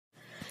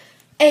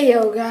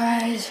Ayo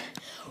guys,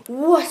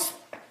 what's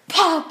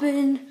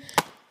poppin'?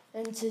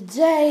 And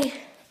today,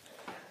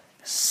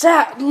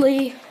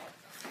 sadly,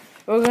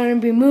 we're gonna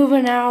be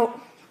moving out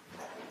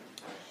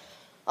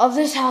of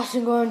this house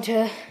and going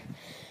to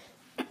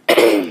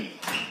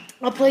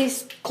a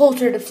place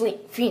closer to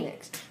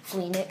Phoenix.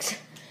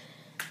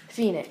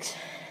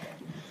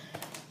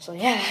 So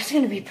yeah, that's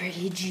gonna be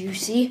pretty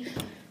juicy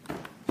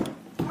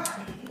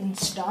and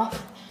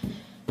stuff.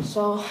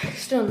 So I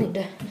still need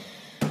to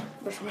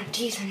brush my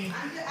teeth and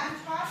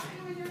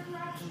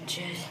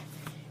just,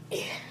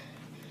 yeah.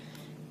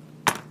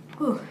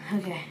 Whew,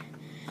 okay.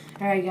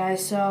 Alright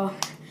guys, so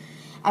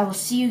I will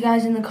see you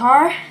guys in the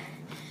car.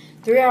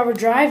 3-hour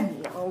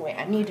drive. Oh wait,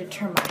 I need to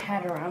turn my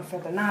head around for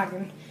the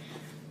noggin.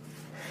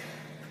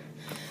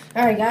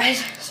 Alright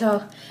guys,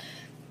 so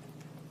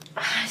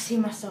I see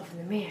myself in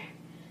the mirror.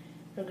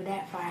 Look at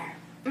that fire.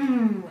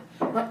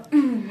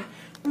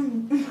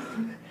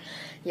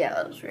 Yeah,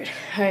 that was weird.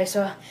 Alright,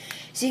 so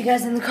see you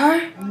guys in the car.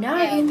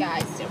 Yeah,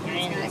 guys, so we're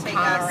in the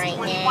car right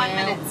 21 now.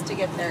 minutes to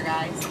get there,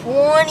 guys.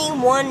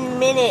 21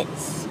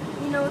 minutes.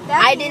 You know what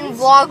that I means? didn't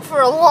vlog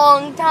for a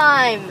long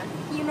time.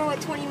 You know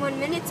what 21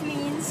 minutes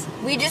means?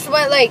 We just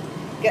went like,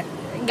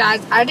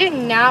 guys, I did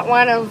not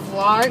want to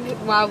vlog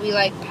while we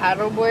like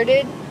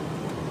paddleboarded.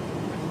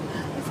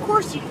 Of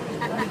course you do.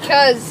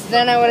 Because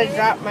then I would have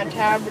dropped my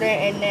tablet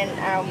and then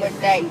I would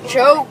like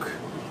choke.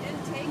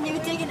 You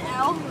would take an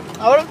L?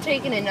 I would have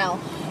taken an L.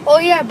 Oh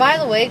yeah, by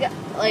the way,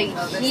 like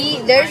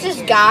there's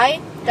this guy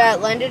that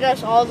lended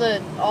us all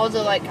the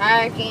like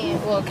kayaking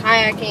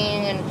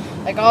and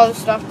like all the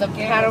stuff, the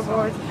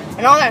paddleboards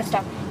and all that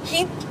stuff.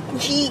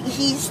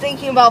 He's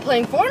thinking about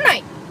playing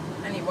Fortnite.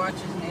 And he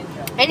watches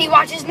Ninja. And he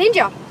watches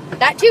Ninja.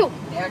 That too.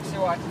 He actually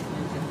watches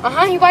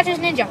Ninja. He watches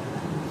Ninja.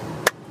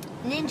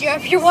 Ninja,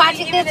 if you're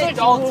watching this, which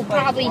you will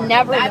probably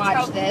never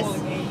watch this.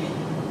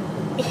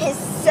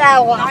 It's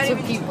lots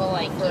of people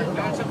like you.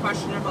 That's a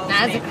questionable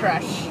As a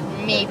crush.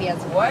 Maybe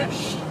as a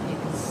crush.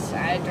 It's,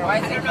 I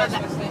don't know.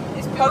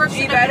 Is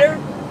PUBG better?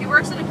 He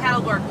works in a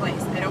paddleboard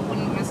place. They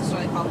wouldn't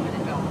necessarily call him an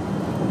adult.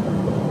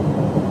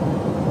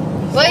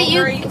 But you.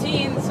 Over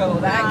 18, so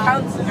that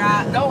counts as an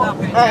adult.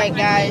 Alright,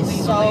 guys.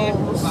 So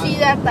we'll see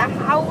you at the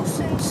house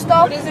and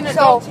stuff. What is an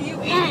adult to you?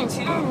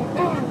 82?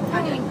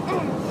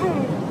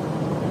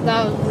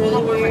 That was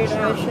really weird.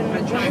 I shouldn't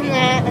have done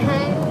that.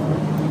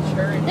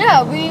 Sure.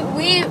 Yeah, we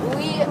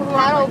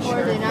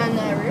paddleboarded on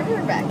that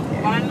river back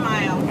there. 1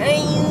 mile.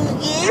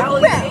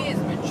 LA is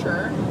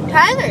mature.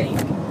 Tyler.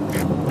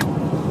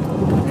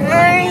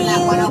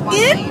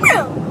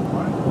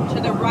 To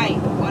the right,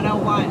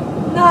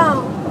 101. No.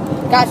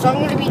 Guys, so I'm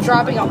going to be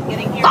dropping a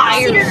Getting here.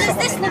 fire. Peter, does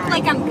this look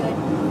like I'm good?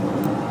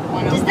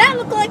 101. Does that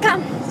look like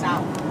I'm...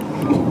 South.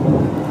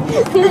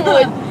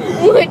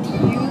 Would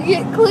you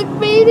get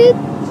clickbaited?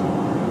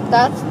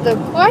 That's the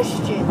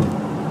question.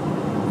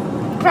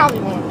 Probably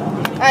won't though.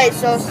 Alright,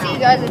 so see you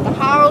guys at the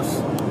house.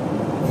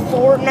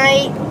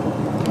 Fortnite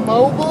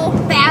Mobile.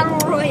 Battle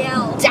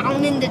Royale.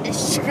 Down in the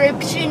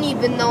description,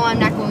 even though I'm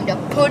not going to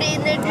put it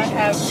in the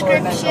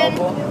description.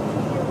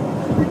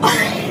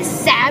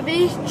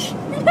 Savage.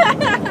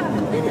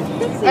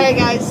 Alright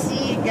guys,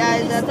 see you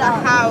guys at the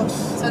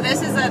house. So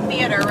this is a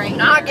theater right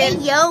now. Hey,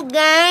 yo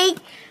gang,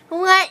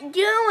 what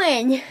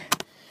doing?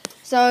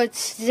 So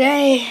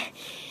today,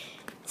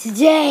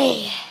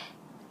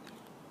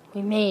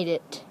 we made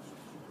it.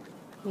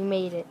 We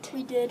made it.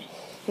 We did.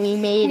 We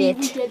made it.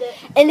 We did it.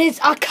 And it's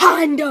a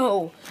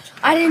condo.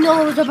 I didn't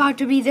know it was about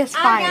to be this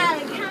fire. I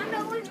got a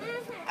condo with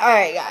this.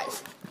 Alright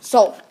guys,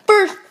 so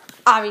first,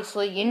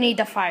 obviously, you need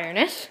the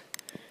fireness.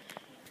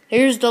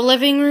 Here's the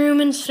living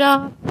room and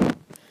stuff.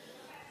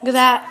 Look at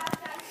that.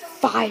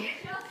 Fire.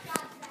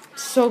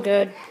 So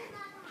good.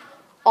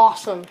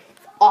 Awesome.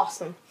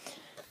 Awesome.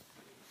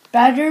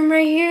 Bedroom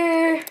right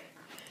here.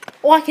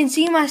 Oh, I can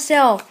see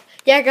myself.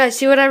 Yeah, guys,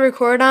 see what I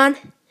record on?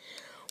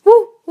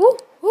 Woo, woo,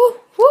 woo,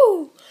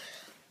 woo.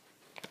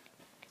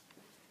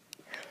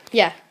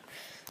 Yeah.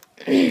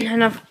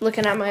 Enough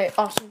looking at my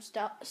awesome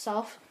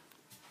self.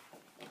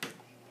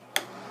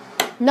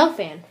 No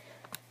fan.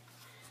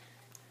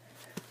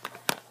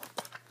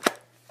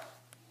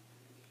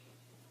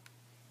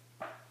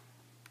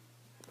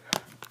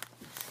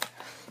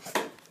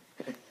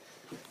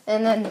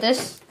 And then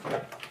this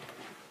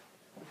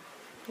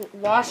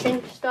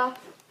washing stuff.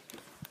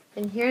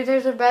 And here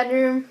there's a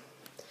bedroom.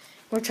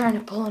 We're trying to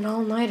pull an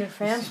all-nighter,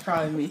 fam. This is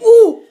probably me.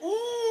 Ooh,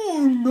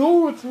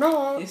 no, it's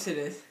not. Yes, it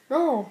is.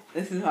 No.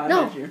 This is how I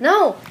No, measure.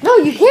 no,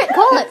 you can't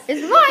call it.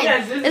 It's mine.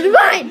 Yes, this It's is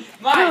mine.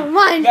 Mine. No,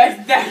 mine.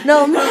 That's definitely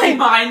No, mine.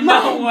 mine.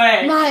 No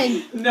way.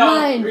 Mine. No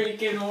Mine.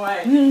 freaking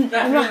way. Mm,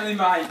 Definitely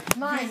mine.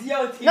 Mine.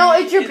 Yo, TV, No,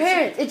 it's your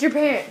parents. It's your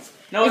parents.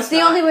 No, It's the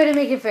not. only way to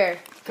make it fair.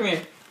 Come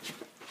here.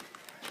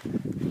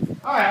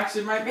 Oh, it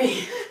actually might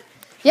be.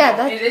 Yeah, No,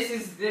 that's... and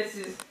this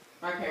is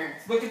my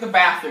parents. Look at the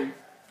bathroom.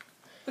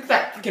 Look at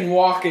that freaking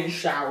walk-in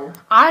shower.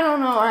 I don't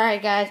know. All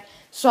right, guys.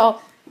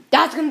 So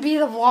that's gonna be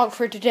the vlog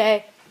for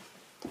today.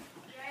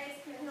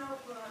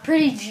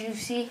 Pretty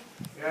juicy.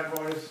 Yeah,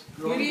 boys.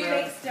 Who do you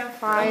take stuff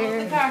Fire.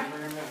 from? The car. Okay.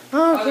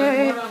 Oh,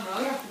 there's one on the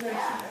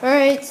other.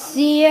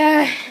 See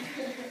ya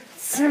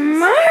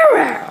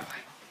tomorrow.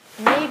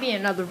 Maybe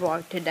another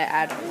vlog today.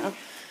 I don't know.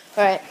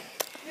 Alright.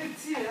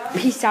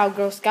 Peace out,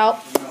 Girl Scout.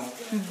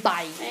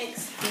 Bye.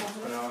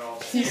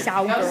 Peace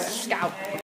out, Girl Scout.